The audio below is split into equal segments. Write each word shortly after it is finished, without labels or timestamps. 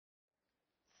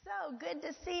So good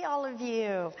to see all of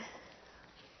you.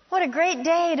 What a great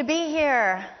day to be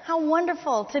here. How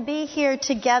wonderful to be here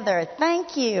together.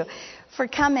 Thank you for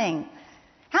coming.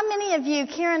 How many of you,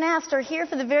 Karen asked, are here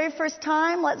for the very first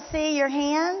time? Let's see your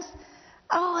hands.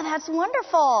 Oh, that's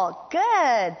wonderful.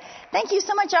 Good. Thank you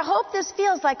so much. I hope this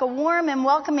feels like a warm and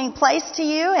welcoming place to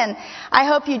you, and I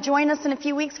hope you join us in a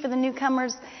few weeks for the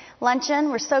Newcomers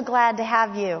Luncheon. We're so glad to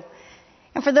have you.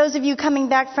 And for those of you coming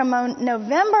back from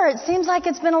November, it seems like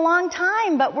it's been a long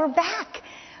time, but we're back.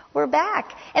 We're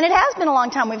back. And it has been a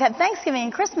long time. We've had Thanksgiving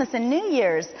and Christmas and New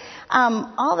Year's,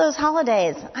 all those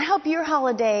holidays. I hope your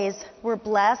holidays were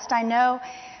blessed. I know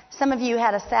some of you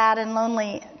had a sad and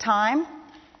lonely time.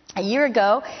 A year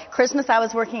ago, Christmas, I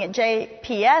was working at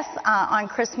JPS on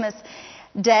Christmas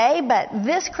Day, but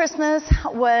this Christmas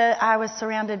I was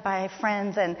surrounded by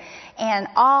friends and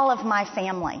all of my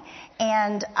family.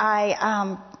 And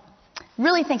I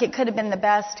really think it could have been the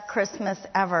best Christmas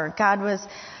ever.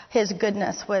 His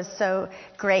goodness was so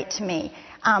great to me.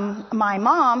 My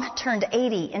mom turned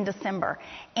 80 in December,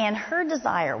 and her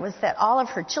desire was that all of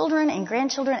her children and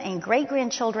grandchildren and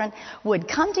great-grandchildren would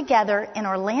come together in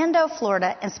Orlando,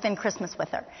 Florida, and spend Christmas with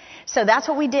her. So that's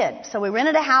what we did. So we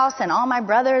rented a house, and all my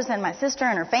brothers and my sister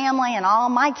and her family and all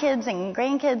my kids and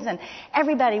grandkids and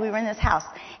everybody, we were in this house.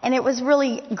 And it was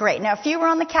really great. Now, a few were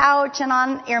on the couch and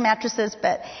on air mattresses,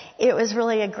 but it was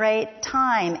really a great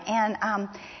time.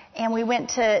 And we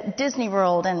went to Disney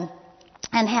World and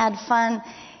had fun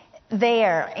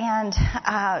there. And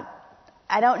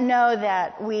I don't know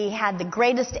that we had the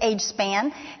greatest age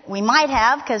span. We might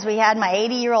have, because we had my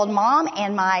 80-year-old mom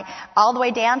and all the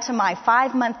way down to my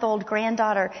 5-month-old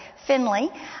granddaughter, Finley.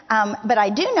 But I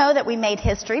do know that we made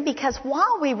history, because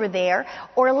while we were there,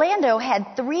 Orlando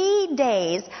had 3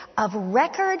 days of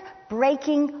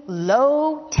record-breaking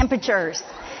low temperatures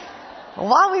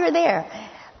while we were there.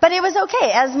 But it was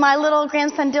okay. As my little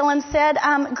grandson Dylan said,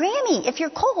 Granny, if you're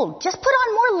cold, just put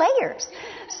on more layers.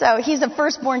 So he's a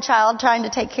firstborn child trying to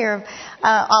take care of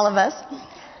all of us.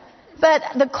 But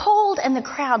the cold and the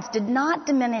crowds did not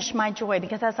diminish my joy,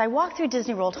 because as I walked through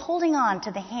Disney World holding on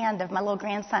to the hand of my little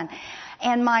grandson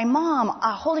and my mom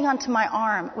holding on to my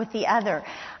arm with the other,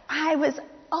 I was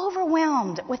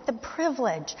overwhelmed with the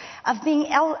privilege of being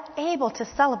able to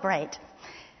celebrate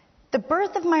the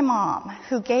birth of my mom,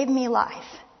 who gave me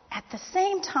life, at the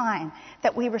same time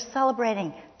that we were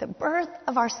celebrating the birth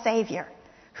of our Savior,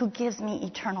 who gives me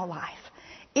eternal life.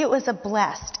 It was a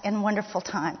blessed and wonderful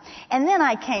time. And then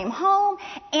I came home,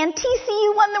 and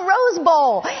TCU won the Rose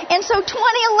Bowl. And so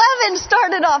 2011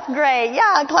 started off great.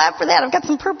 Yeah, clap for that. I've got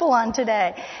some purple on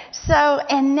today.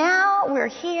 And now we're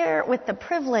here with the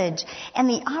privilege and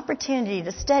the opportunity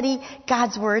to study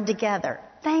God's Word together.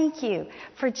 Thank you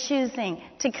for choosing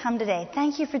to come today.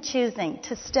 Thank you for choosing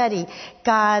to study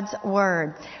God's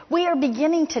Word. We are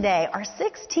beginning today our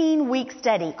 16-week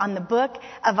study on the book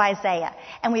of Isaiah,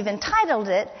 and we've entitled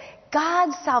it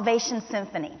God's Salvation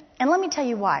Symphony. And let me tell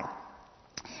you why.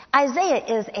 Isaiah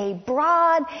is a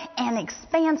broad and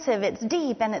expansive, it's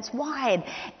deep and it's wide,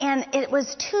 and it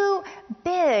was too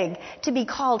big to be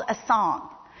called a song.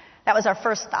 That was our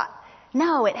first thought.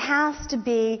 No, it has to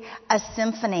be a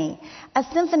symphony,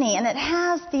 and it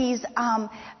has these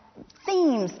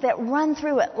themes that run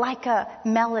through it like a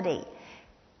melody,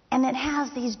 and it has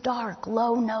these dark,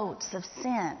 low notes of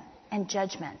sin and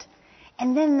judgment.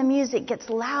 And then the music gets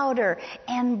louder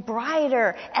and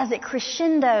brighter as it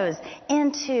crescendos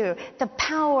into the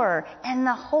power and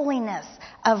the holiness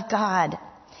of God.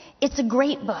 It's a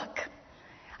great book.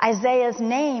 Isaiah's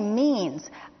name means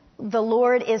the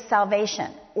Lord is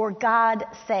salvation, or God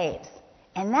saves.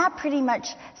 And that pretty much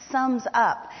sums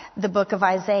up the book of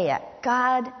Isaiah.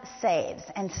 God saves.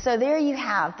 And so there you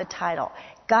have the title,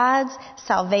 God's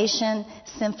Salvation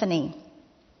Symphony.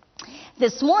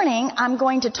 This morning, I'm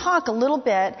going to talk a little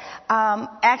bit,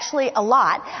 actually a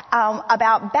lot,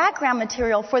 about background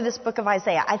material for this book of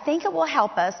Isaiah. I think it will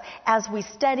help us as we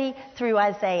study through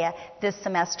Isaiah this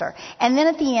semester. And then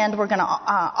at the end, we're going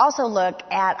to also look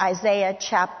at Isaiah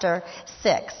chapter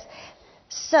 6.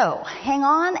 So, hang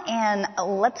on and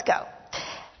let's go.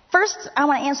 First, I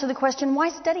want to answer the question, why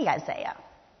study Isaiah?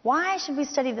 Why should we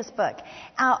study this book?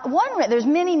 There's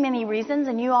many, many reasons,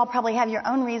 and you all probably have your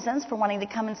own reasons for wanting to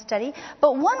come and study.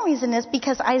 But one reason is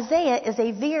because Isaiah is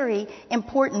a very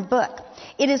important book.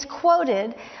 It is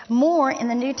quoted more in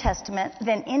the New Testament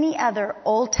than any other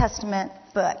Old Testament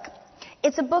book.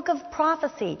 It's a book of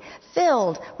prophecy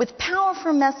filled with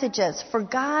powerful messages for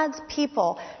God's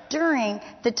people during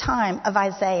the time of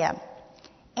Isaiah.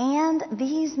 And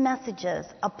these messages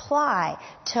apply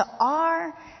to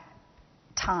our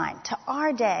time, to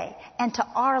our day, and to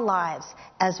our lives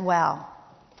as well.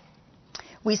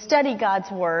 We study God's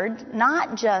Word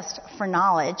not just for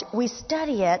knowledge. We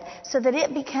study it so that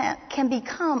it can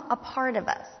become a part of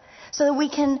us, so that we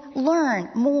can learn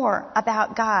more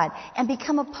about God and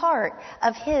become a part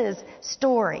of His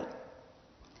story.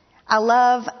 I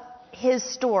love His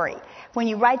story. When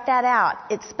you write that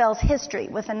out, it spells history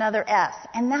with another S.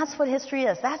 And that's what history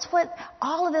is. That's what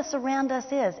all of this around us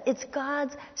is. It's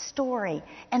God's story.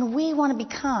 And we want to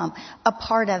become a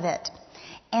part of it.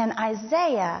 And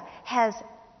Isaiah has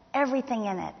everything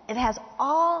in it. It has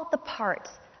all the parts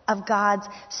of God's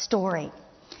story.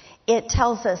 It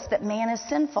tells us that man is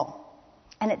sinful.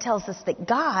 And it tells us that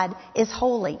God is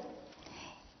holy.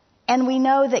 And we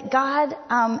know that God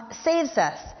saves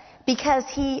us because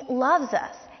He loves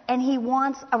us. And He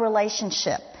wants a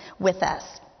relationship with us.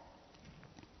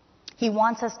 He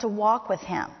wants us to walk with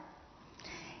Him.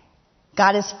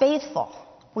 God is faithful.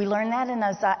 We learn that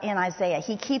in Isaiah.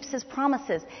 He keeps His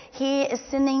promises. He is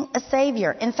sending a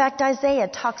Savior. In fact, Isaiah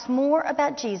talks more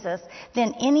about Jesus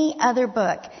than any other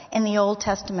book in the Old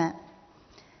Testament.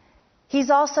 He's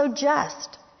also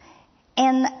just.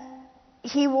 And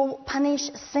He will punish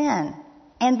sin.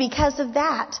 And because of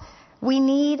that, we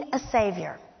need a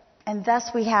Savior. And thus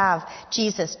we have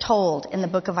Jesus told in the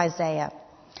book of Isaiah.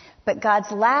 But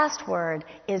God's last word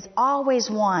is always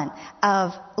one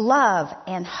of love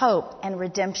and hope and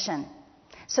redemption.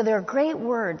 So there are great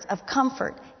words of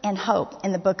comfort and hope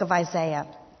in the book of Isaiah.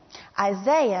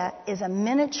 Isaiah is a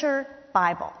miniature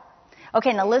Bible.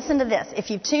 Okay, now listen to this.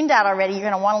 If you've tuned out already, you're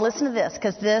going to want to listen to this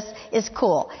because this is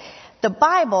cool. The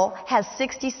Bible has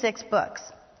 66 books.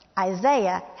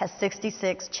 Isaiah has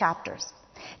 66 chapters.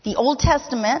 The Old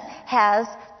Testament has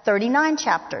 39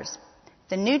 chapters.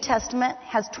 The New Testament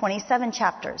has 27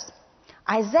 chapters.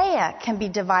 Isaiah can be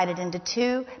divided into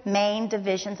two main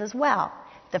divisions as well.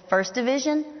 The first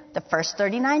division, the first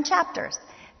 39 chapters.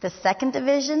 The second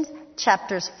division,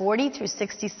 chapters 40 through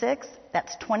 66,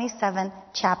 that's 27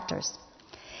 chapters.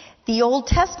 The Old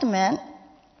Testament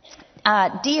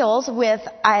deals with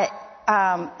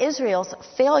Israel's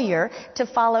failure to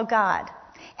follow God.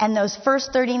 And those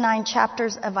first 39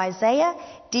 chapters of Isaiah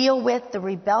deal with the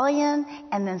rebellion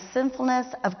and the sinfulness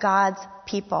of God's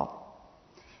people.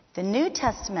 The New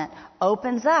Testament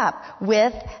opens up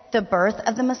with the birth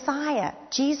of the Messiah,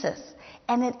 Jesus.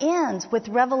 And it ends with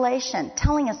Revelation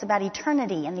telling us about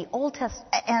eternity and the Old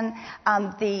Testament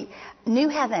and the new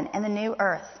heaven and the new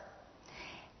earth.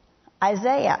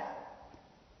 Isaiah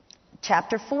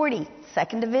chapter 40,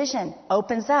 second division,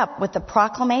 opens up with the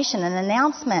proclamation and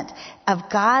announcement of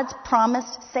God's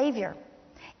promised Savior.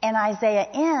 And Isaiah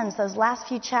ends those last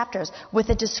few chapters with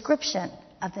a description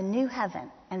of the new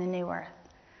heaven and the new earth.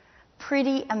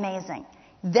 Pretty amazing.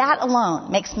 That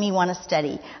alone makes me want to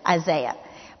study Isaiah.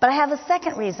 But I have a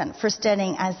second reason for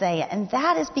studying Isaiah, and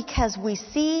that is because we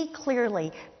see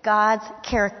clearly God's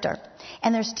character.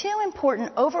 And there's two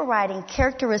important overriding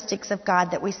characteristics of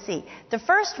God that we see. The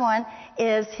first one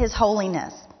is His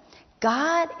holiness.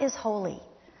 God is holy.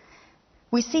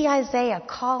 We see Isaiah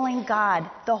calling God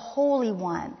the Holy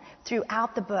One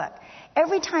throughout the book.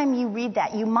 Every time you read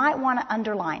that, you might want to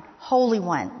underline Holy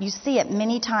One. You see it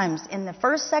many times in the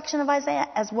first section of Isaiah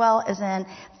as well as in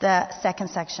the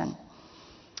second section.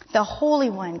 The Holy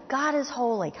One. God is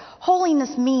holy.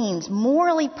 Holiness means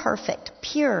morally perfect,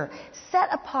 pure, set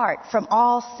apart from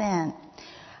all sin.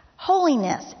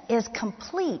 Holiness is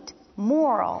complete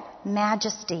moral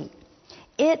majesty.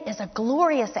 It is a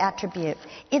glorious attribute.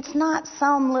 It's not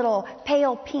some little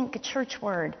pale pink church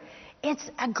word. It's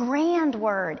a grand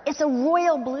word. It's a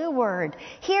royal blue word.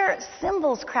 Hear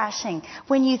cymbals crashing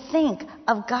when you think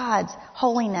of God's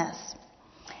holiness.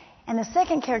 And the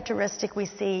second characteristic we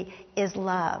see is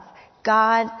love.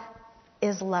 God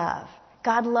is love.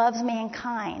 God loves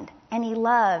mankind, and He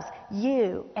loves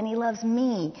you, and He loves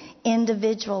me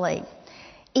individually.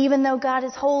 Even though God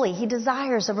is holy, He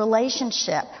desires a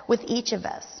relationship with each of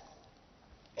us.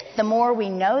 The more we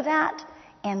know that,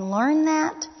 and learn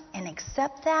that, and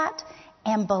accept that,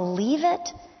 and believe it,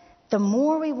 the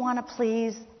more we want to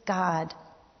please God.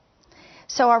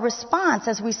 So our response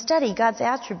as we study God's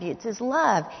attributes is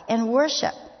love and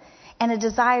worship and a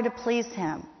desire to please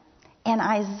Him. And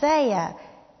Isaiah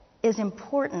is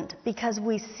important because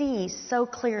we see so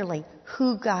clearly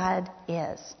who God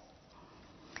is.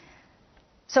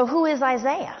 So who is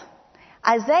Isaiah?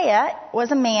 Isaiah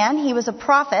was a man, he was a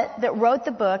prophet that wrote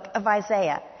the book of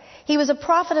Isaiah. He was a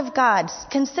prophet of God,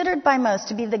 considered by most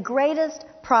to be the greatest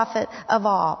prophet of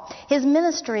all. His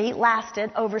ministry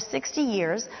lasted over 60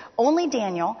 years. Only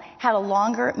Daniel had a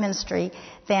longer ministry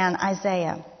than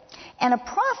Isaiah. And a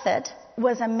prophet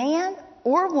was a man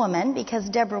or woman, because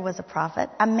Deborah was a prophet,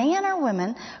 a man or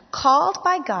woman called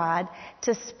by God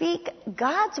to speak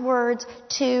God's words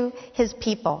to his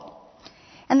people.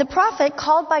 And the prophet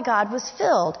called by God was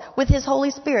filled with his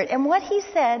Holy Spirit. And what he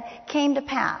said came to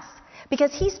pass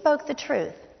because he spoke the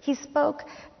truth. He spoke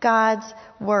God's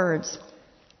words.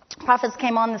 Prophets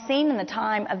came on the scene in the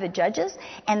time of the Judges,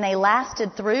 and they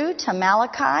lasted through to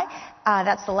Malachi.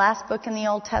 That's the last book in the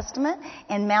Old Testament.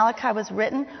 And Malachi was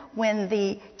written when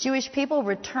the Jewish people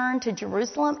returned to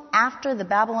Jerusalem after the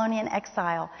Babylonian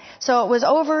exile. So it was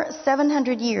over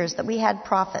 700 years that we had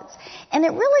prophets. And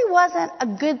it really wasn't a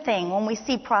good thing when we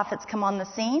see prophets come on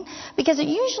the scene, because it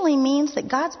usually means that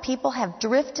God's people have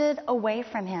drifted away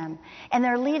from him, and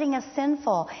they're leading a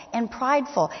sinful and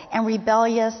prideful and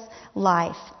rebellious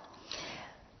life.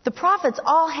 The prophets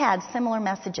all had similar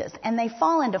messages, and they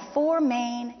fall into four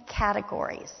main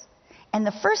categories. And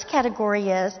the first category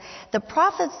is the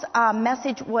prophet's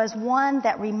message was one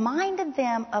that reminded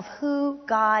them of who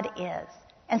God is.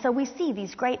 And so we see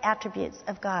these great attributes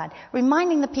of God,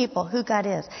 reminding the people who God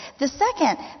is. The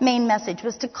second main message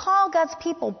was to call God's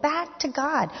people back to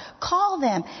God, call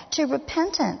them to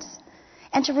repentance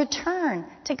and to return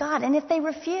to God. And if they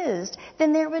refused,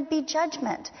 then there would be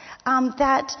judgment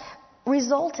that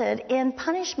resulted in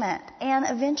punishment and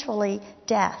eventually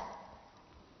death.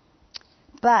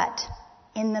 But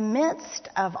in the midst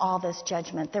of all this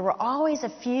judgment, there were always a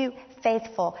few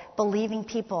faithful, believing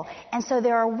people. And so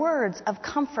there are words of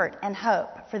comfort and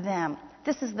hope for them.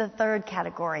 This is the third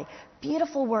category.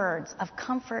 Beautiful words of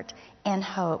comfort and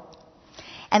hope.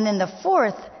 And then the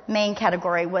fourth main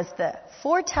category was the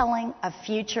foretelling of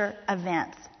future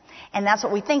events. And that's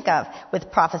what we think of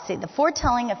with prophecy, the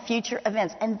foretelling of future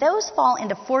events. And those fall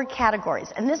into four categories.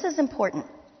 And this is important.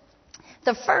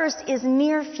 The first is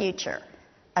near future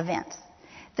events.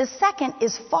 The second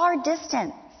is far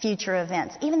distant future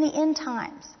events, even the end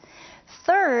times.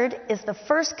 Third is the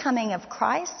first coming of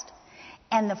Christ.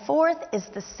 And the fourth is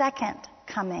the second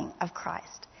coming of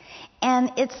Christ.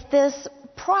 And it's this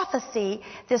prophecy,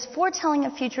 this foretelling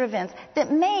of future events,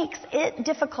 that makes it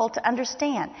difficult to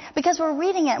understand. Because we're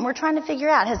reading it and we're trying to figure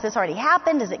out, has this already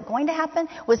happened? Is it going to happen?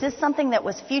 Was this something that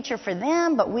was future for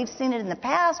them, but we've seen it in the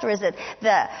past? Or is it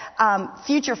the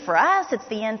future for us? It's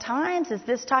the end times? Is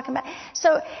this talking about?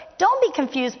 So don't be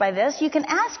confused by this. You can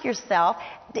ask yourself,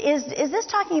 is this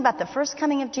talking about the first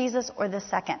coming of Jesus or the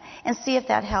second? And see if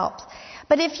that helps.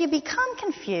 But if you become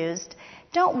confused,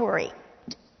 don't worry.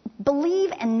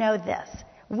 Believe and know this.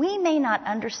 We may not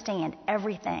understand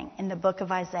everything in the book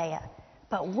of Isaiah,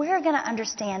 but we're going to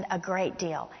understand a great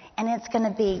deal. And it's going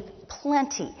to be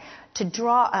plenty to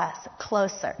draw us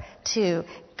closer to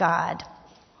God.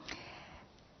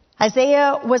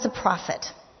 Isaiah was a prophet.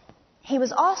 He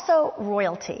was also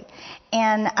royalty.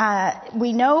 And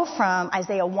we know from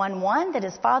Isaiah 1:1 that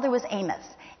his father was Amos.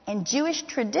 And Jewish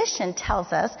tradition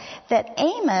tells us that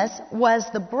Amos was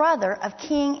the brother of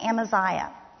King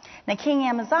Amaziah. Now, King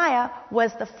Amaziah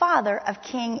was the father of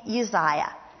King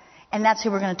Uzziah. And that's who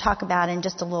we're going to talk about in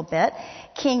just a little bit.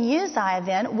 King Uzziah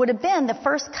then would have been the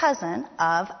first cousin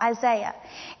of Isaiah.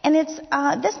 And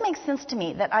this makes sense to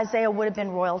me that Isaiah would have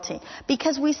been royalty,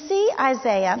 because we see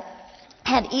Isaiah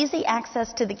had easy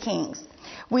access to the kings.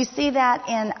 We see that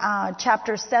in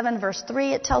chapter 7, verse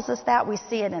 3. It tells us that. We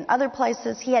see it in other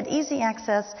places. He had easy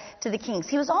access to the kings.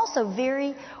 He was also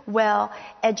very well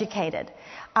educated.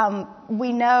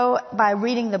 We know by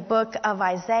reading the book of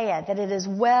Isaiah that it is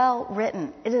well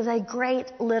written. It is a great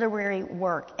literary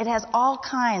work. It has all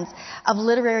kinds of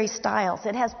literary styles.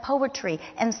 It has poetry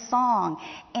and song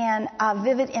and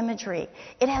vivid imagery.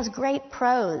 It has great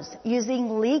prose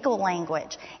using legal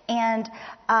language and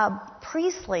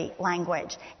priestly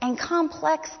language and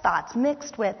complex thoughts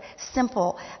mixed with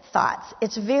simple thoughts.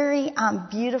 It's very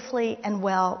beautifully and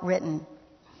well written.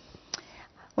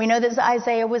 We know that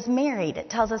Isaiah was married. It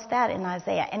tells us that in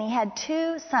Isaiah. And he had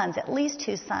two sons, at least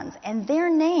two sons. And their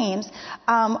names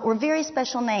were very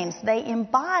special names. They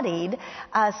embodied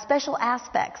special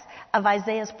aspects of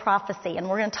Isaiah's prophecy. And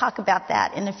we're going to talk about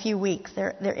that in a few weeks.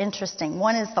 They're interesting.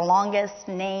 One is the longest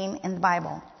name in the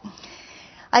Bible.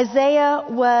 Isaiah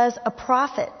was a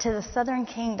prophet to the southern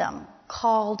kingdom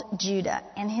called Judah.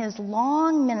 And his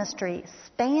long ministry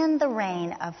spanned the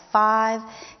reign of 5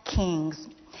 kings.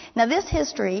 Now, this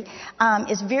history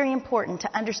is very important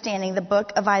to understanding the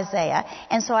book of Isaiah,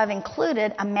 and so I've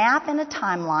included a map and a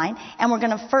timeline, and we're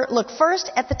going to look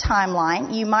first at the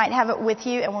timeline. You might have it with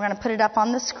you, and we're going to put it up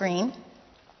on the screen.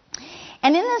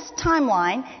 And in this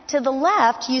timeline, to the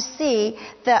left, you see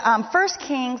the first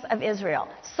kings of Israel.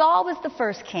 Saul was the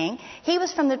first king. He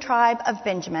was from the tribe of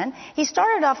Benjamin. He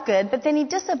started off good, but then he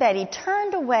disobeyed. He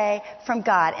turned away from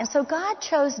God. And so God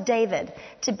chose David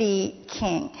to be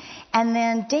king. And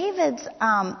then David's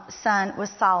son was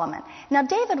Solomon. Now,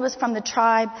 David was from the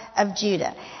tribe of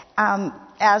Judah,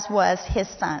 as was his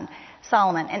son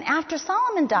Solomon. And after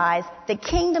Solomon dies, the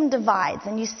kingdom divides,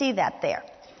 and you see that there.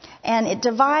 And it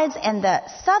divides, and the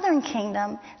southern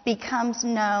kingdom becomes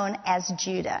known as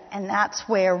Judah. And that's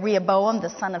where Rehoboam, the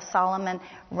son of Solomon,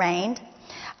 reigned.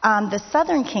 The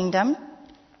southern kingdom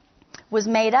was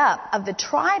made up of the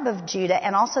tribe of Judah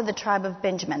and also the tribe of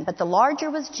Benjamin. But the larger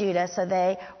was Judah, so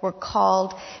they were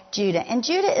called Judah. And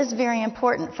Judah is very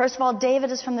important. First of all,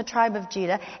 David is from the tribe of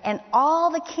Judah, and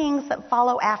all the kings that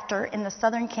follow after in the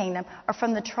southern kingdom are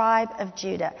from the tribe of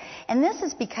Judah. And this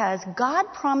is because God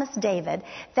promised David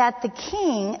that the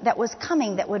king that was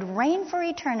coming, that would reign for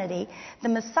eternity, the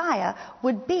Messiah,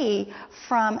 would be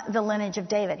from the lineage of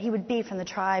David. He would be from the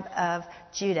tribe of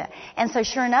Judah. And so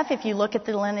sure enough, if you look at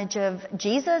the lineage of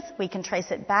Jesus, we can trace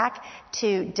it back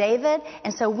to David.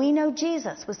 And so we know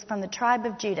Jesus was from the tribe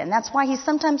of Judah. And that's why he's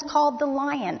sometimes called the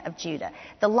Lion of Judah.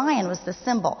 The lion was the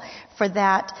symbol for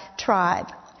that tribe.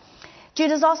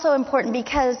 Judah is also important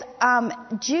because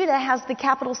Judah has the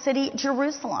capital city,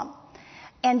 Jerusalem.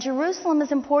 And Jerusalem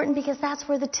is important because that's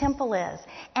where the temple is.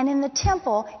 And in the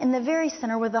temple, in the very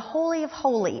center, were the Holy of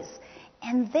Holies.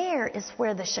 And there is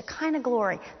where the Shekinah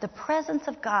glory, the presence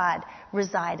of God,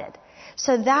 resided.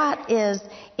 So that is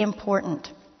important.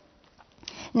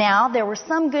 Now, there were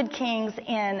some good kings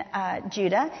in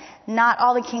Judah. Not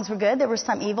all the kings were good. There were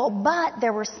some evil, but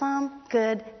there were some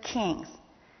good kings.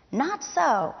 Not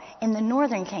so in the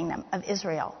northern kingdom of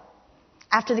Israel.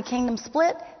 After the kingdom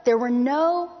split, there were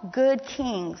no good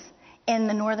kings in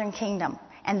the northern kingdom,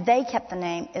 and they kept the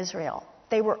name Israel.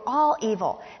 They were all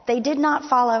evil. They did not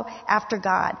follow after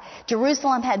God.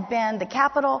 Jerusalem had been the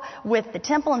capital with the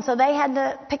temple, and so they had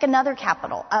to pick another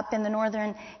capital up in the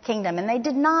northern kingdom. And they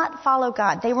did not follow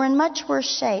God. They were in much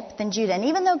worse shape than Judah. And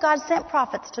even though God sent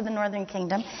prophets to the northern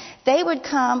kingdom, they would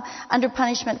come under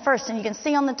punishment first. And you can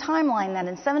see on the timeline that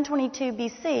in 722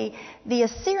 BC, the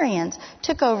Assyrians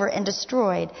took over and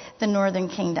destroyed the northern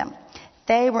kingdom.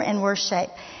 They were in worse shape.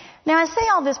 Now, I say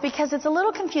all this because it's a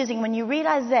little confusing. When you read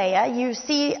Isaiah, you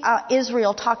see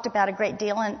Israel talked about a great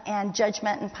deal and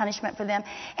judgment and punishment for them.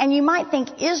 And you might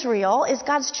think Israel is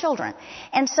God's children.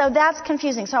 And so that's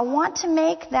confusing. So I want to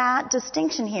make that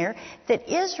distinction here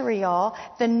that Israel,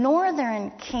 the northern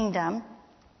kingdom,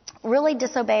 really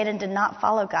disobeyed and did not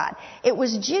follow God. It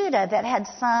was Judah that had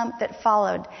some that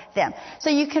followed them.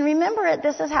 So you can remember it.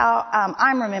 This is how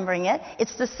I'm remembering it.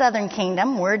 It's the southern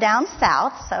kingdom. We're down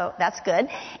south, so that's good.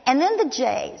 And then the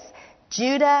J's.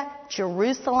 Judah,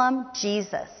 Jerusalem,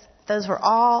 Jesus. Those were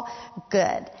all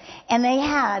good. And they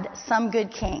had some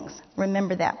good kings.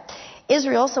 Remember that.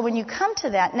 Israel, so when you come to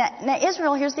that, now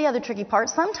Israel, here's the other tricky part.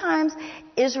 Sometimes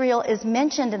Israel is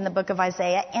mentioned in the book of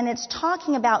Isaiah, and it's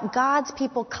talking about God's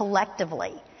people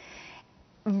collectively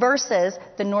versus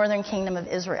the northern kingdom of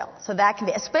Israel. So that can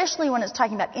be, especially when it's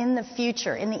talking about in the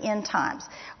future, in the end times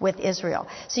with Israel.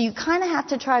 So you kind of have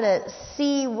to try to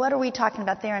see what are we talking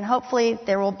about there, and hopefully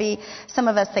there will be some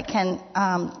of us that can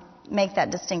make that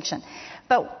distinction.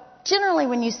 But generally,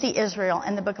 when you see Israel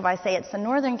in the book of Isaiah, it's the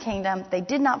northern kingdom. They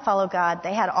did not follow God.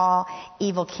 They had all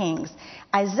evil kings.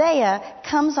 Isaiah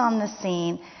comes on the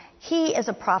scene. He is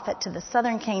a prophet to the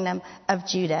southern kingdom of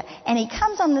Judah. And he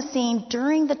comes on the scene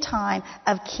during the time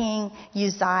of King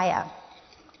Uzziah.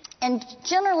 And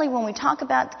generally, when we talk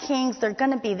about kings, they're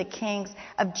going to be the kings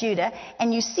of Judah.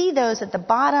 And you see those at the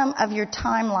bottom of your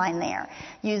timeline there.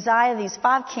 Uzziah, these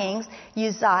 5 kings.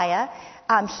 Uzziah,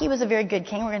 he was a very good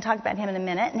king. We're going to talk about him in a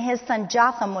minute. And his son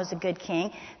Jotham was a good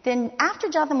king. Then after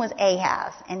Jotham was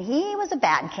Ahaz, and he was a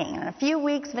bad king. In a few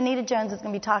weeks, Vanita Jones is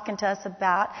going to be talking to us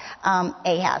about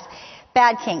Ahaz.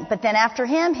 Bad king. But then after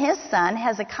him, his son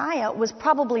Hezekiah was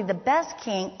probably the best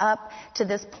king up to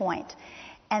this point.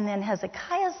 And then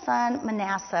Hezekiah's son,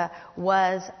 Manasseh,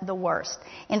 was the worst.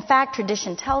 In fact,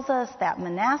 tradition tells us that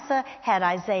Manasseh had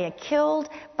Isaiah killed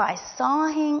by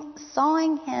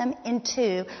sawing him in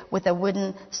two with a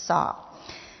wooden saw.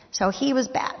 So he was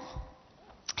bad.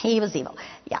 He was evil.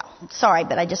 Yeah, sorry,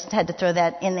 but I just had to throw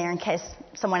that in there in case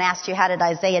someone asked you, how did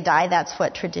Isaiah die? That's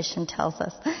what tradition tells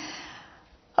us.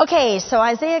 Okay, so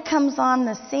Isaiah comes on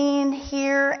the scene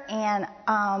here, and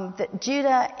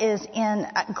Judah is in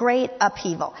great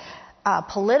upheaval.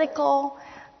 Political,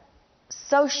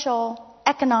 social,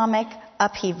 economic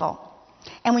upheaval.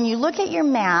 And when you look at your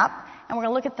map, and we're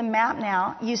going to look at the map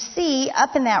now, you see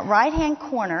up in that right-hand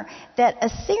corner that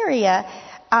Assyria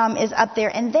is up there,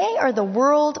 and they are the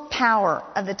world power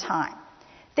of the time.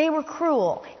 They were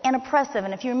cruel and oppressive,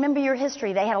 and if you remember your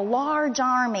history, they had a large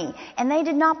army, and they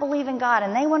did not believe in God,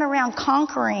 and they went around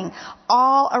conquering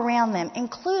all around them,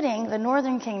 including the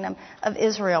northern kingdom of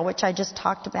Israel, which I just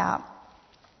talked about.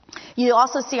 You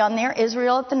also see on there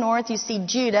Israel at the north. You see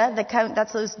Judah,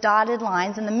 that's those dotted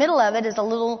lines. In the middle of it is a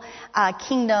little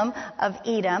kingdom of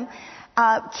Edom.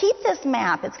 Keep this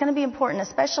map. It's going to be important,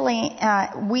 especially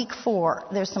week 4.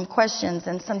 There's some questions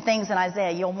and some things in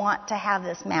Isaiah. You'll want to have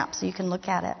this map so you can look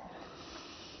at it.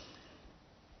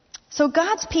 So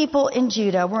God's people in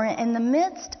Judah were in the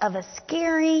midst of a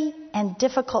scary and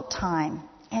difficult time.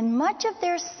 And much of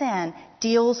their sin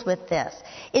deals with this.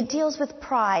 It deals with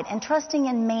pride and trusting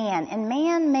in man and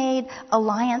man-made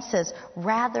alliances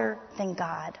rather than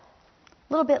God.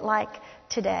 A little bit like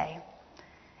today.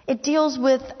 It deals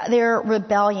with their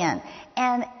rebellion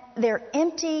and their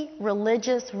empty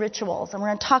religious rituals. And we're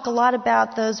going to talk a lot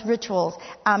about those rituals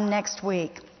next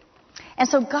week. And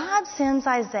so God sends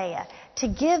Isaiah to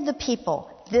give the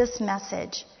people this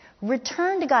message.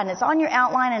 Return to God. And it's on your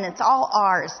outline and it's all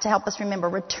ours to help us remember.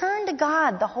 Return to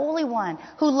God, the Holy One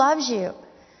who loves you.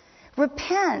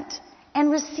 Repent and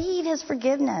receive His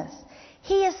forgiveness.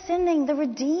 He is sending the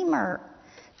Redeemer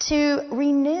to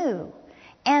renew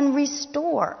and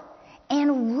restore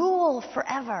and rule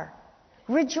forever.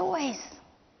 Rejoice.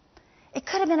 It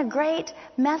could have been a great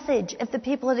message if the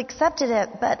people had accepted it,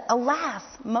 but alas,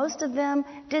 most of them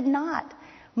did not.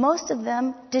 Most of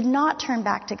them did not turn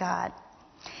back to God.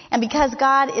 And because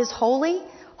God is holy,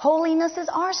 holiness is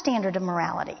our standard of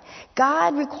morality.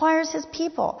 God requires His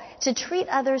people to treat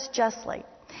others justly.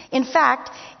 In fact,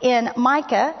 in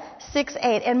Micah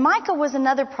 6:8, and Micah was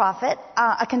another prophet,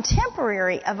 a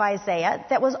contemporary of Isaiah,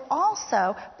 that was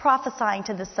also prophesying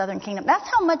to the southern kingdom. That's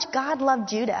how much God loved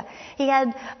Judah. He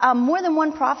had more than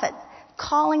one prophet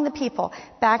calling the people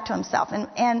back to Himself.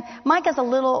 And Micah's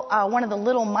one of the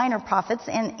little minor prophets.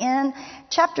 And in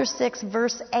chapter 6,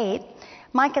 verse 8,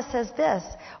 Micah says this,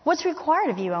 "What's required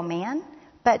of you, O man,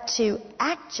 but to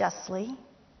act justly,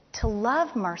 to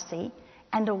love mercy,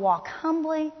 and to walk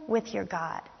humbly with your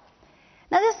God."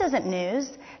 Now, this isn't news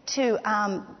to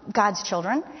God's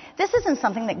children. This isn't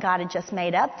something that God had just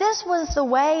made up. This was the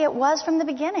way it was from the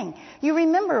beginning. You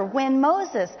remember when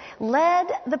Moses led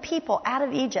the people out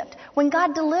of Egypt, when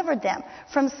God delivered them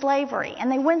from slavery,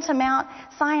 and they went to Mount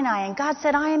Sinai, and God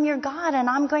said, "I am your God, and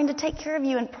I'm going to take care of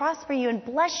you and prosper you and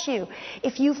bless you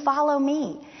if you follow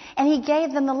me." And He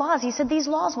gave them the laws. He said, "These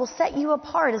laws will set you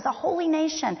apart as a holy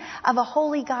nation of a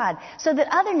holy God, so that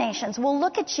other nations will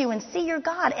look at you and see your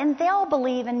God, and they'll believe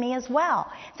in me as well."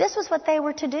 This was what they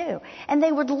were to do. And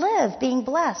they would live being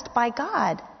blessed by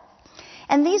God.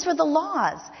 And these were the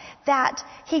laws that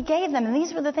He gave them. And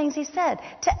these were the things He said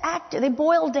to act. They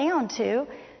boiled down to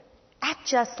act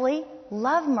justly,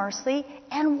 love mercy,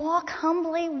 and walk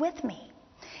humbly with me.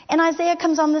 And Isaiah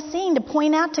comes on the scene to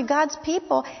point out to God's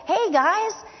people, hey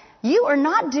guys, you are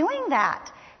not doing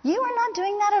that. You are not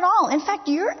doing that at all. In fact,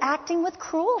 you're acting with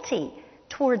cruelty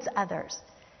towards others.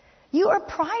 You are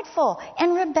prideful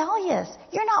and rebellious.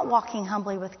 You're not walking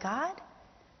humbly with God.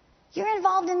 You're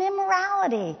involved in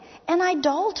immorality and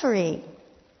idolatry.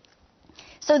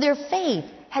 So their faith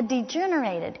had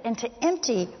degenerated into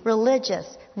empty religious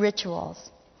rituals.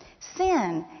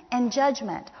 Sin and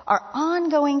judgment are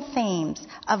ongoing themes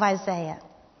of Isaiah.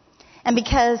 And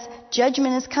because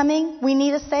judgment is coming, we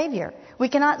need a Savior. We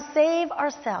cannot save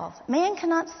ourselves. Man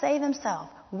cannot save himself.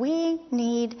 We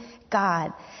need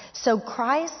God. So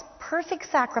Christ's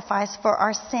perfect sacrifice for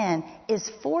our sin is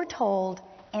foretold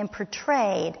and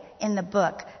portrayed in the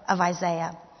book of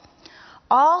Isaiah.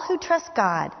 All who trust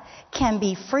God can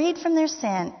be freed from their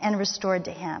sin and restored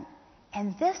to Him.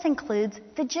 And this includes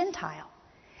the Gentile.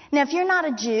 Now, if you're not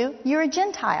a Jew, you're a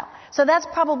Gentile. So that's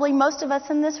probably most of us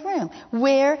in this room.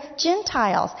 We're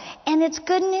Gentiles. And it's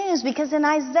good news because in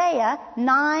Isaiah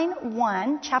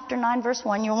 9:1, chapter 9, verse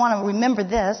 1, you'll want to remember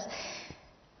this,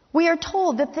 we are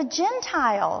told that the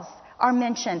Gentiles are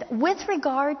mentioned with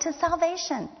regard to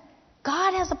salvation.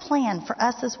 God has a plan for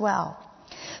us as well.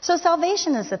 So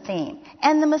salvation is a theme.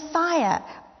 And the Messiah,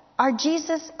 our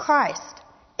Jesus Christ,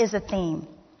 is a theme.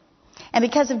 And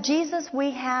because of Jesus,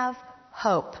 we have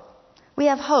hope. We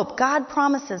have hope. God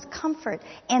promises comfort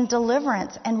and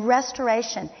deliverance and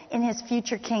restoration in His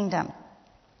future kingdom.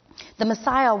 The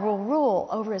Messiah will rule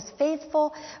over His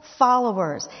faithful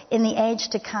followers in the age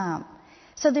to come.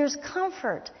 So there's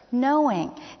comfort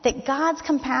knowing that God's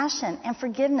compassion and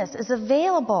forgiveness is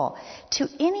available to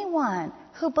anyone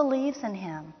who believes in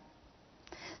Him.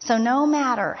 So no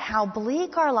matter how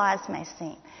bleak our lives may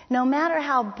seem, no matter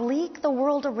how bleak the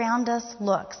world around us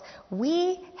looks,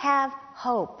 we have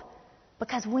hope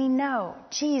because we know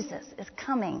Jesus is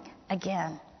coming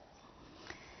again.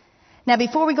 Now,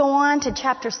 before we go on to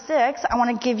chapter 6, I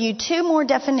want to give you 2 more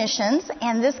definitions,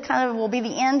 and this kind of will be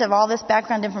the end of all this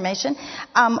background information.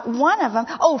 One of them,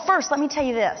 first, let me tell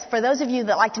you this. For those of you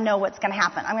that like to know what's going to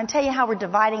happen, I'm going to tell you how we're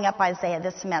dividing up Isaiah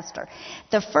this semester.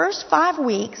 The first 5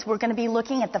 weeks, we're going to be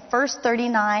looking at the first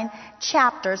 39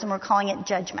 chapters, and we're calling it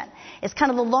Judgment. It's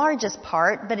kind of the largest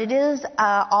part, but it is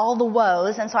all the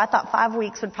woes, and so I thought 5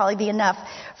 weeks would probably be enough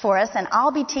for us, and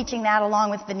I'll be teaching that along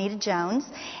with Vanita Jones.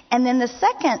 And then the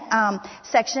second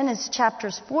section is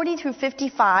chapters 40 through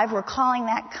 55. We're calling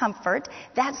that Comfort.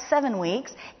 That's 7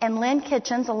 weeks. And Lynn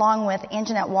Kitchens, along with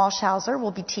Anjanette Walshauser,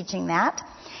 will be teaching that.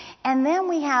 And then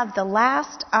we have the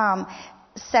last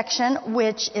section,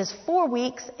 which is 4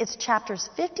 weeks. It's chapters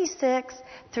 56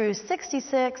 through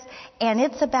 66, and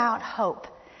it's about hope.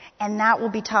 And that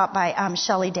will be taught by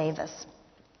Shelley Davis.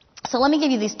 So let me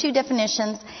give you these 2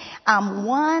 definitions.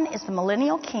 One is the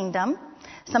millennial kingdom.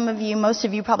 Most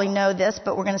of you probably know this,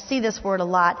 but we're going to see this word a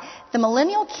lot. The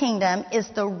millennial kingdom is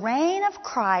the reign of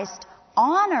Christ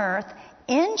on earth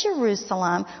in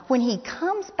Jerusalem when he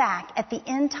comes back at the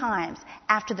end times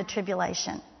after the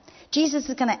tribulation. Jesus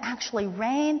is going to actually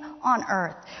reign on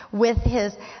earth with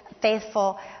his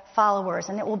faithful followers,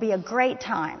 and it will be a great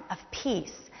time of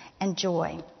peace and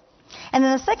joy. And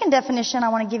then the second definition I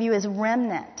want to give you is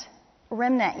remnant.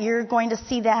 Remnant, you're going to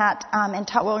see that,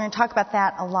 we're going to talk about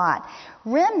that a lot.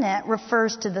 Remnant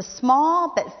refers to the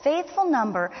small but faithful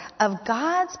number of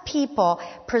God's people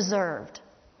preserved.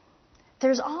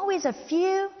 There's always a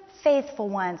few faithful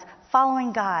ones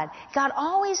following God. God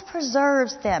always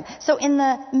preserves them. So in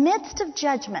the midst of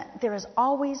judgment, there is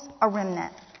always a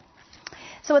remnant.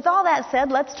 So with all that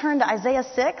said, let's turn to Isaiah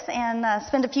 6 and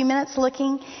spend a few minutes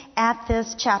looking at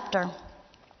this chapter.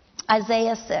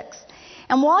 Isaiah 6.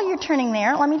 And while you're turning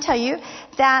there, let me tell you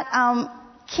that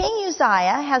King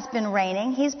Uzziah has been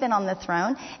reigning. He's been on the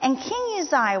throne. And King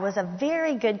Uzziah was a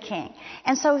very good king.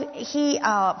 And so he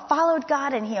followed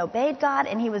God and he obeyed God,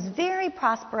 and he was very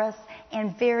prosperous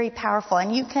and very powerful.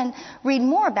 And you can read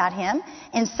more about him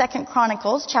in 2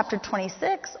 Chronicles chapter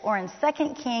 26 or in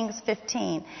 2 Kings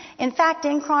 15. In fact,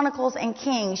 in Chronicles and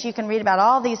Kings, you can read about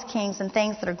all these kings and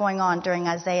things that are going on during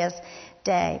Isaiah's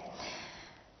day.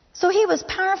 So he was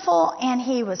powerful and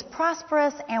he was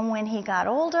prosperous, and when he got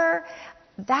older,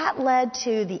 that led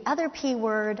to the other P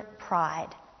word, pride.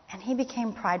 And he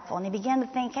became prideful, and he began to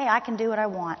think, hey, I can do what I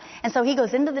want. And so he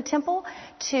goes into the temple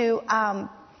to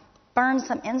burn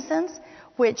some incense,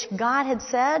 which God had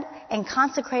said and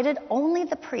consecrated only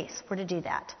the priests were to do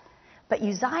that. But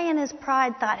Uzziah in his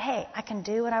pride thought, hey, I can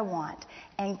do what I want.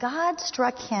 And God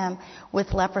struck him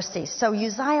with leprosy. So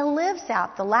Uzziah lives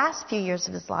out the last few years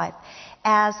of his life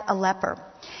as a leper.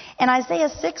 And Isaiah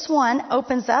 6:1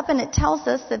 opens up and it tells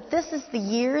us that this is the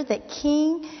year that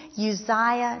King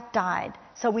Uzziah died.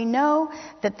 So we know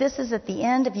that this is at the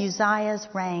end of Uzziah's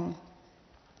reign.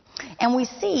 And we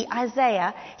see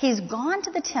Isaiah, he's gone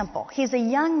to the temple. He's a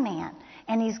young man,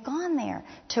 and he's gone there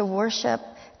to worship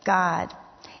God.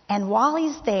 And while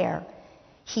he's there,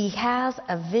 he has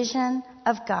a vision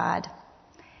of God.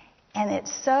 And it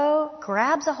so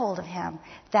grabs a hold of him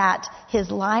that his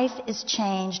life is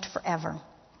changed forever.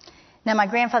 Now, my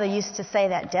grandfather used to say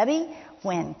that, Debbie,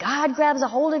 when God grabs a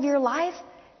hold of your life,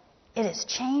 it is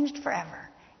changed forever.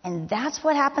 And that's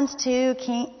what happens to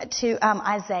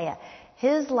Isaiah.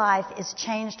 His life is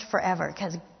changed forever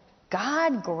because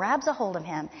God grabs a hold of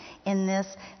him in this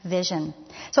vision.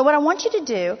 So what I want you to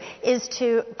do is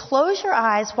to close your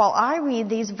eyes while I read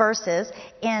these verses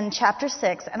in chapter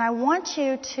 6. And I want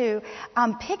you to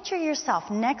picture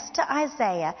yourself next to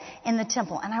Isaiah in the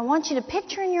temple. And I want you to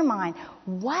picture in your mind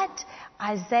what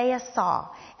Isaiah saw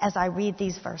as I read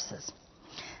these verses.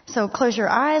 So close your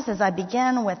eyes as I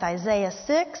begin with Isaiah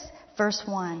 6, verse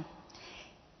 1.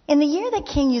 In the year that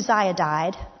King Uzziah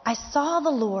died, I saw the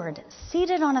Lord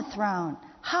seated on a throne,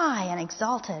 high and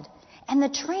exalted, and the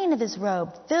train of his robe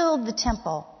filled the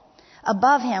temple.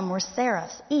 Above him were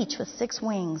seraphs, each with 6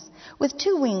 wings. With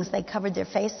 2 wings they covered their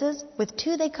faces, with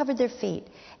 2 they covered their feet,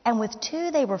 and with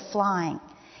 2 they were flying.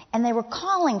 And they were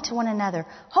calling to one another,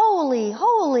 Holy,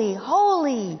 holy,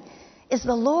 holy is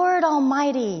the Lord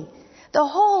Almighty. The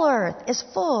whole earth is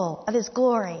full of his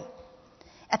glory.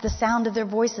 At the sound of their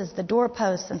voices, the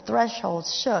doorposts and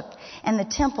thresholds shook, and the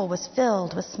temple was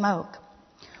filled with smoke.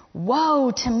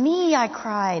 Woe to me, I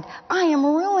cried. I am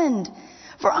ruined,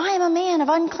 for I am a man of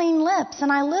unclean lips,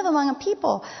 and I live among a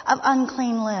people of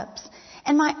unclean lips.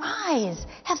 And my eyes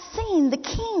have seen the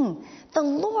King, the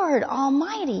Lord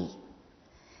Almighty.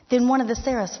 Then one of the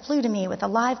seraphs flew to me with a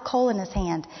live coal in his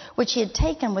hand, which he had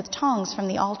taken with tongs from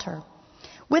the altar.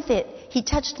 With it, he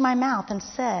touched my mouth and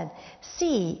said,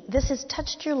 "See, this has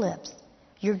touched your lips.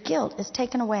 Your guilt is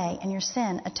taken away and your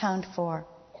sin atoned for."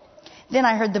 Then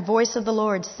I heard the voice of the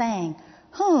Lord saying,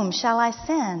 "Whom shall I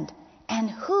send? And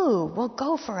who will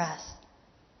go for us?"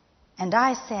 And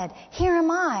I said, "Here am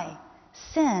I.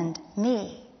 Send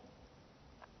me."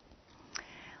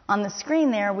 On the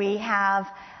screen there we have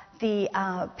the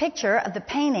picture of the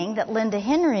painting that Linda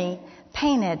Henry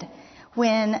painted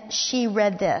when she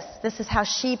read this. This is how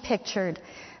she pictured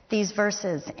these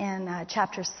verses in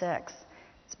chapter 6.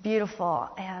 It's beautiful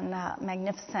and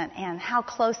magnificent. And how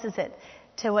close is it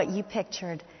to what you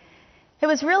pictured? It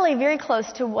was really very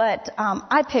close to what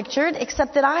I pictured,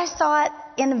 except that I saw it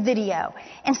in a video.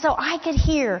 And so I could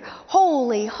hear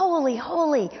 "Holy, holy,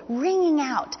 holy" ringing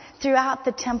out throughout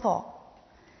the temple.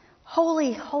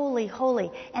 Holy, holy, holy.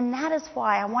 And that is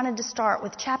why I wanted to start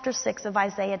with chapter 6 of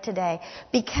Isaiah today,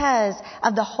 because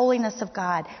of the holiness of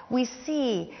God. We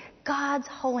see God's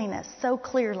holiness so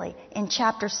clearly in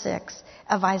chapter 6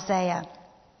 of Isaiah.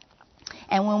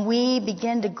 And when we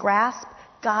begin to grasp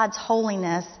God's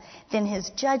holiness, then his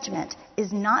judgment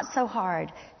is not so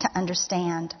hard to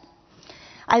understand.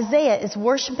 Isaiah is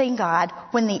worshiping God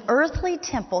when the earthly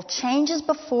temple changes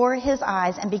before his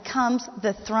eyes and becomes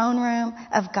the throne room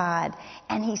of God.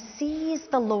 And he sees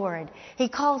the Lord. He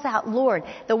calls out Lord.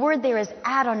 The word there is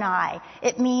Adonai.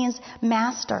 It means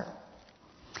master.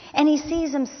 And he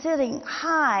sees him sitting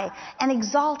high and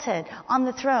exalted on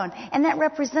the throne. And that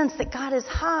represents that God is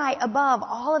high above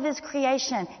all of his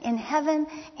creation in heaven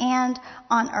and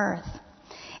on earth.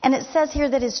 And it says here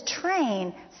that his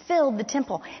train filled the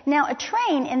temple. Now, a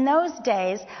train in those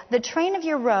days, the train of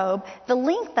your robe, the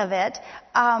length of it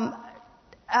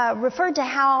referred to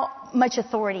how much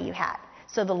authority you had.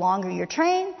 So the longer your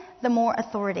train, the more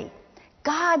authority.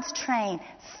 God's train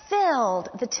filled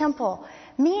the temple,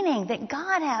 meaning that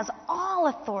God has all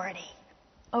authority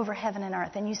over heaven and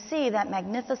earth. And you see that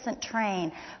magnificent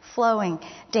train flowing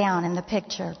down in the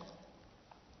picture.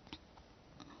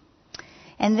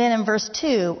 And then in verse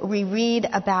 2, we read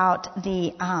about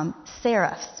the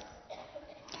seraphs.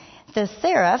 The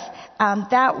seraph,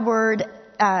 that word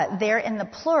there in the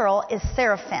plural is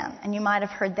seraphim, and you might have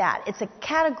heard that. It's a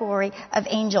category of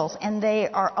angels, and they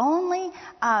are only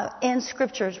in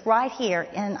scriptures right here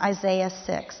in Isaiah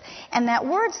 6. And that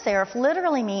word seraph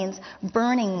literally means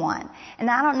burning one.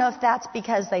 And I don't know if that's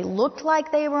because they looked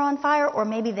like they were on fire, or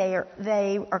maybe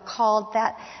they are called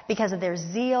that because of their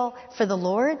zeal for the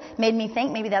Lord. Made me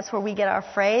think maybe that's where we get our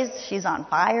phrase, "She's on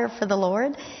fire for the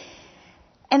Lord."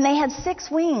 And they had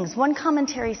 6 wings. One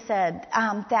commentary said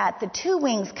that the 2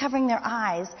 wings covering their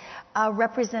eyes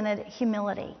represented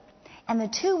humility. And the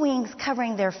 2 wings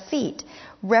covering their feet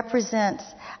represents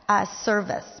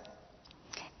service.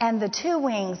 And the 2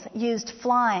 wings used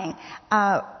flying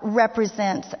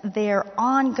represents their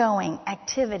ongoing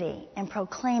activity in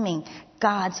proclaiming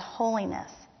God's holiness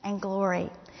and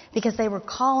glory, because they were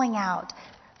calling out,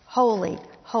 "Holy,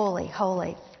 holy,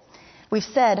 holy." We've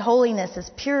said holiness is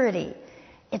purity.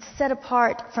 It's set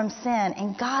apart from sin,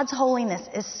 and God's holiness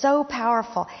is so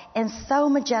powerful and so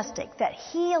majestic that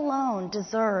he alone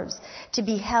deserves to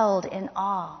be held in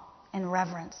awe and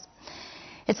reverence.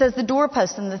 It says the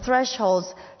doorposts and the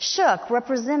thresholds shook,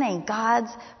 representing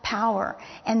God's power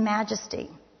and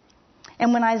majesty.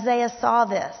 And when Isaiah saw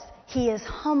this, he is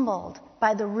humbled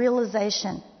by the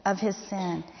realization of his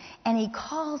sin, and he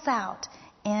calls out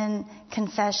in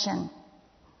confession.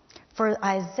 For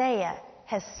Isaiah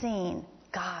has seen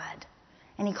God.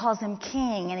 And he calls him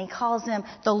King, and he calls him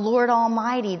the Lord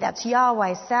Almighty. That's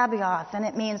Yahweh Sabaoth, and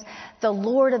it means the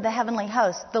Lord of the heavenly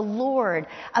hosts, the Lord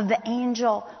of the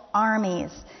angel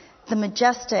armies, the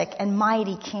majestic and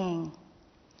mighty King.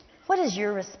 What is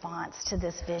your response to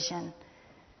this vision?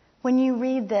 When you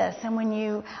read this and when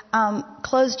you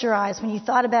closed your eyes, when you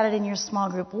thought about it in your small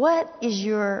group, what is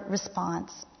your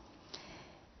response?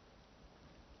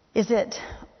 Is it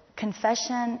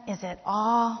confession? Is it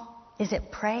awe? Is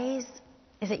it praise?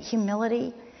 Is it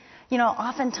humility? You know,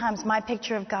 oftentimes my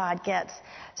picture of God gets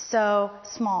so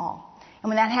small. And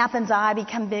when that happens, I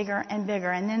become bigger and bigger.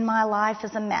 And then my life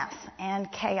is a mess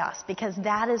and chaos, because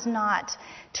that is not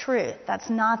truth. That's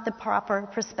not the proper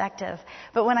perspective.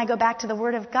 But when I go back to the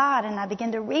Word of God and I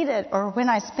begin to read it, or when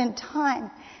I spend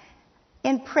time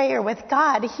in prayer with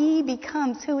God, he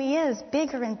becomes who he is,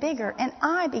 bigger and bigger, and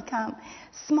I become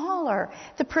smaller.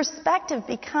 The perspective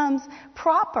becomes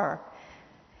proper.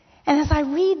 And as I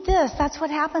read this, that's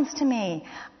what happens to me.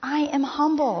 I am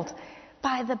humbled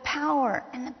by the power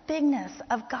and the bigness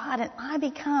of God, and I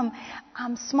become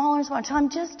smaller and smaller. So I'm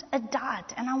just a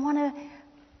dot, and I want to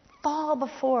fall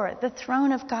before the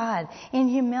throne of God in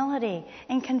humility,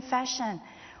 in confession,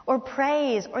 or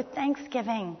praise, or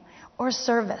thanksgiving, or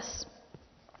service.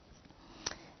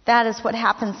 That is what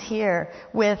happens here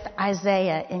with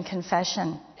Isaiah in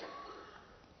confession.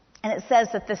 And it says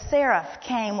that the seraph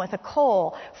came with a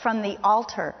coal from the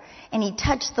altar, and he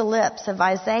touched the lips of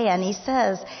Isaiah, and he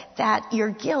says that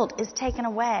your guilt is taken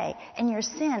away and your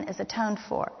sin is atoned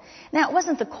for. Now, it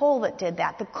wasn't the coal that did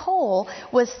that. The coal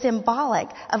was symbolic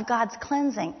of God's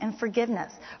cleansing and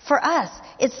forgiveness. For us,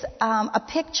 it's a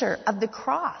picture of the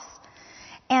cross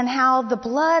and how the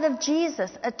blood of Jesus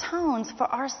atones for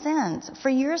our sins, for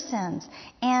your sins,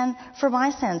 and for my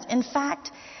sins. In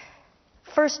fact,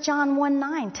 1 John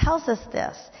 1:9 tells us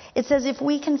this. It says, if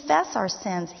we confess our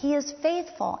sins, he is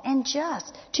faithful and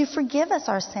just to forgive us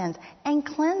our sins and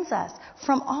cleanse us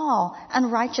from all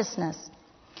unrighteousness.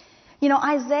 You know,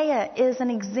 Isaiah is an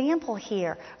example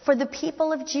here for the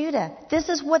people of Judah. This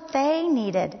is what they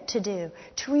needed to do,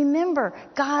 to remember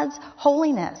God's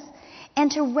holiness and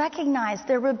to recognize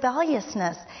their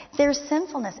rebelliousness, their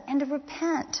sinfulness, and to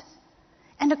repent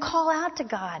and to call out to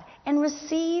God and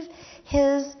receive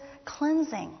his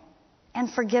cleansing and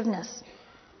forgiveness.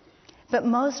 But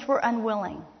most were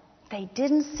unwilling. They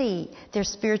didn't see their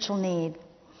spiritual need.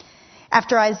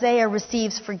 After Isaiah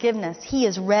receives forgiveness, he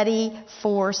is ready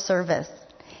for service.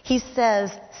 He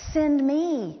says, send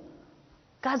me.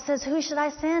 God says, who should I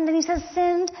send? And he says,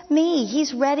 send me.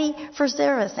 He's ready for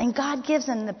service. And God gives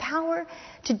him the power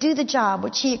to do the job,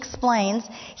 which he explains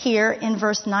here in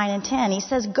verse 9 and 10. He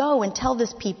says, go and tell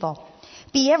this people,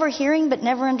 be ever hearing but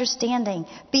never understanding.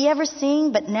 Be ever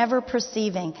seeing but never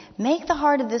perceiving. Make the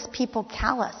heart of this people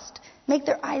calloused. Make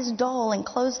their eyes dull and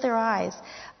close their eyes.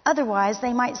 Otherwise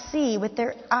they might see with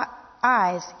their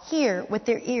eyes, hear with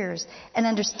their ears, and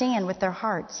understand with their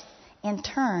hearts, and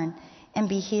turn and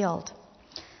be healed.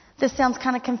 This sounds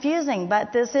kind of confusing,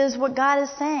 but this is what God is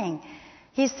saying.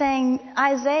 He's saying,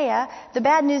 Isaiah, the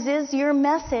bad news is your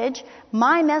message,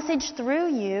 my message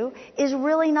through you, is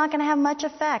really not going to have much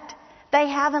effect. They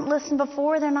haven't listened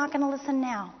before. They're not going to listen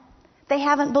now. They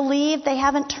haven't believed. They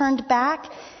haven't turned back.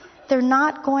 They're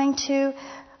not going to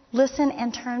listen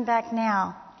and turn back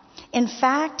now. In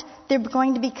fact, they're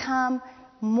going to become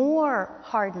more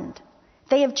hardened.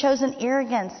 They have chosen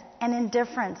arrogance and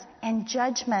indifference, and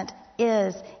judgment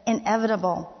is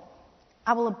inevitable.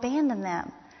 I will abandon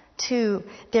them to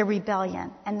their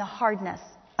rebellion and the hardness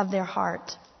of their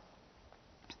heart.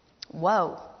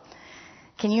 Whoa.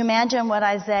 Can you imagine what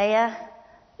Isaiah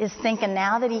is thinking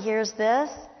now that he hears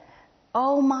this?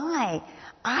 Oh my,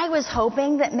 I was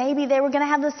hoping that maybe they were going to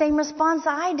have the same response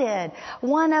I did.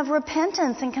 One of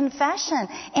repentance and confession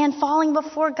and falling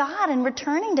before God and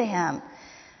returning to him.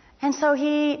 And so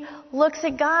he looks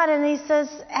at God and he says,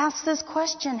 asks this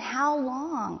question, how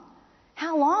long?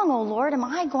 How long, O Lord, am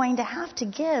I going to have to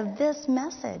give this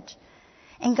message?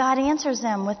 And God answers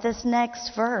him with this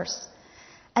next verse.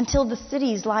 Until the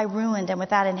cities lie ruined and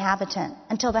without inhabitant,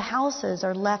 until the houses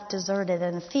are left deserted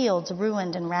and the fields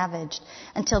ruined and ravaged,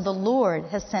 until the Lord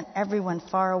has sent everyone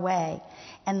far away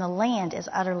and the land is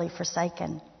utterly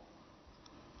forsaken.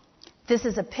 This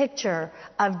is a picture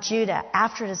of Judah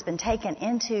after it has been taken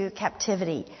into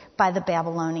captivity by the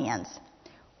Babylonians,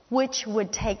 which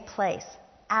would take place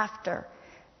after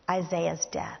Isaiah's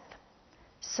death.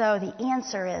 So the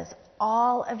answer is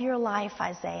all of your life,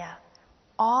 Isaiah.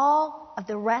 All of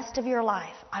the rest of your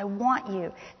life, I want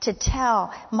you to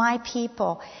tell my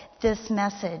people this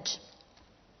message.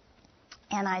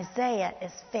 And Isaiah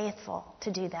is faithful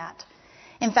to do that.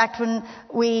 In fact, when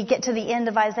we get to the end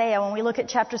of Isaiah, when we look at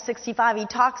chapter 65, he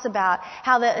talks about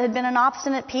how there had been an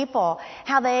obstinate people,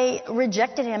 how they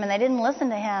rejected him and they didn't listen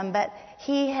to him, but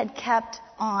he had kept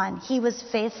on. He was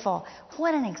faithful.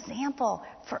 What an example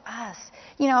for us.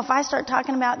 You know, if I start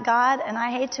talking about God, and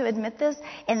I hate to admit this,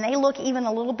 and they look even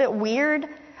a little bit weird,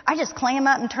 I just clam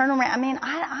up and turn around. I mean,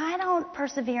 I don't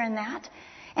persevere in that.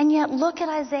 And yet, look at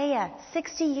Isaiah.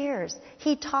 60 years,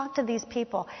 he talked to these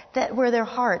people that where their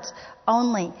hearts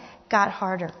only got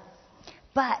harder.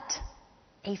 But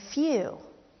a few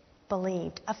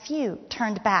believed. A few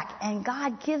turned back. And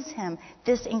God gives him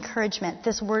this encouragement,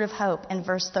 this word of hope in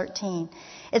verse 13.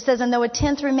 It says, and though a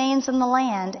tenth remains in the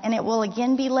land, and it will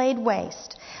again be laid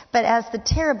waste, but as the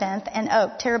terebinth and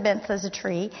oak, terebinth is a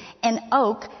tree, and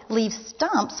oak leaves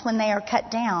stumps when they are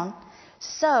cut down,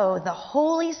 so the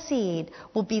holy seed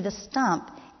will be the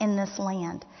stump in this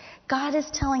land. God is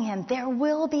telling him there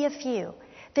will be a few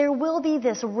There will be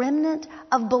this remnant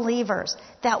of believers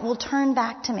that will turn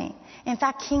back to me. In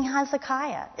fact, King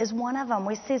Hezekiah is one of them.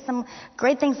 We see some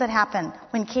great things that happen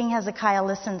when King Hezekiah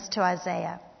listens to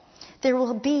Isaiah. There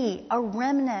will be a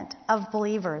remnant of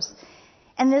believers.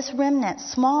 And this remnant,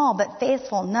 small but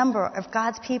faithful number of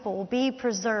God's people will be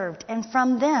preserved. And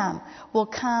from them will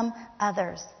come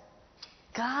others.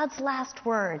 God's last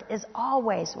word is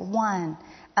always one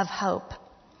of hope.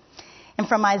 And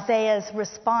from Isaiah's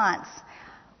response,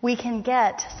 we can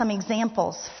get some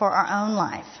examples for our own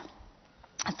life.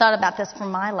 I thought about this for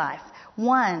my life.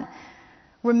 One,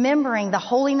 remembering the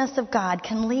holiness of God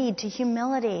can lead to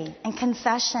humility and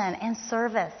confession and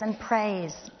service and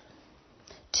praise.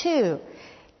 Two,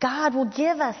 God will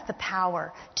give us the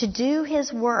power to do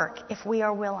His work if we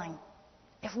are willing.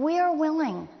 If we are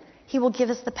willing, He will give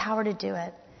us the power to do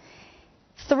it.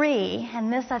 Three,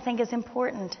 and this I think is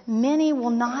important, many will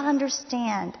not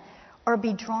understand or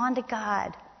be drawn to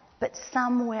God, but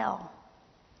some will.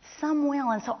 Some will.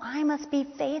 And so I must be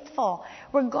faithful,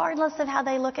 regardless of how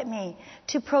they look at me,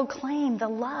 to proclaim the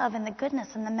love and the goodness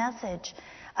and the message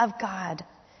of God.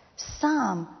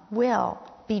 Some will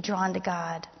be drawn to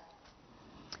God.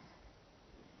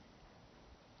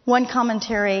 One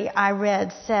commentary I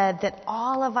read said that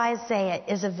all of Isaiah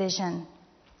is a vision.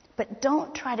 But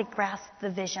don't try to grasp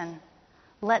the vision.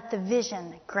 Let the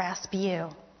vision grasp you.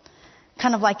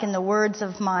 Kind of like in the words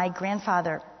of my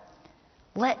grandfather,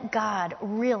 let God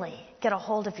really get a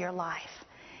hold of your life.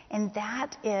 And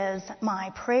that is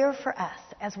my prayer for us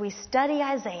as we study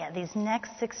Isaiah these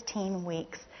next 16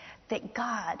 weeks, that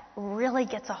God really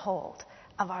gets a hold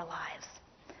of our lives.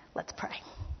 Let's pray.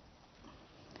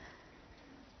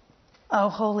 Oh,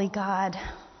 holy God,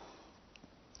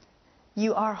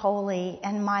 You are holy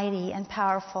and mighty and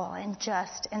powerful and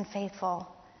just and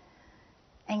faithful.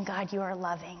 And God, You are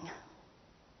loving.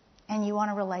 And You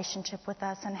want a relationship with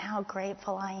us, and how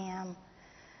grateful I am.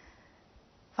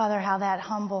 Father, how that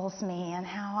humbles me, and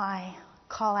how I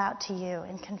call out to You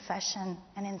in confession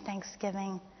and in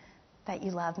thanksgiving that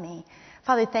You love me.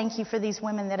 Father, thank You for these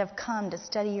women that have come to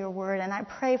study Your word. And I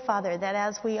pray, Father, that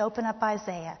as we open up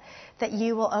Isaiah, that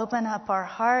You will open up our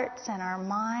hearts and our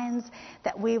minds,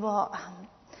 that we will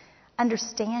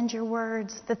understand Your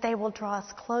words, that they will draw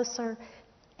us closer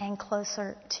and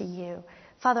closer to You.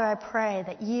 Father, I pray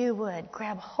that You would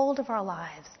grab hold of our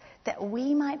lives, that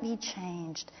we might be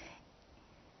changed.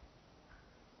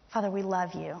 Father, we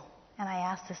love You, and I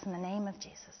ask this in the name of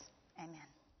Jesus. Amen.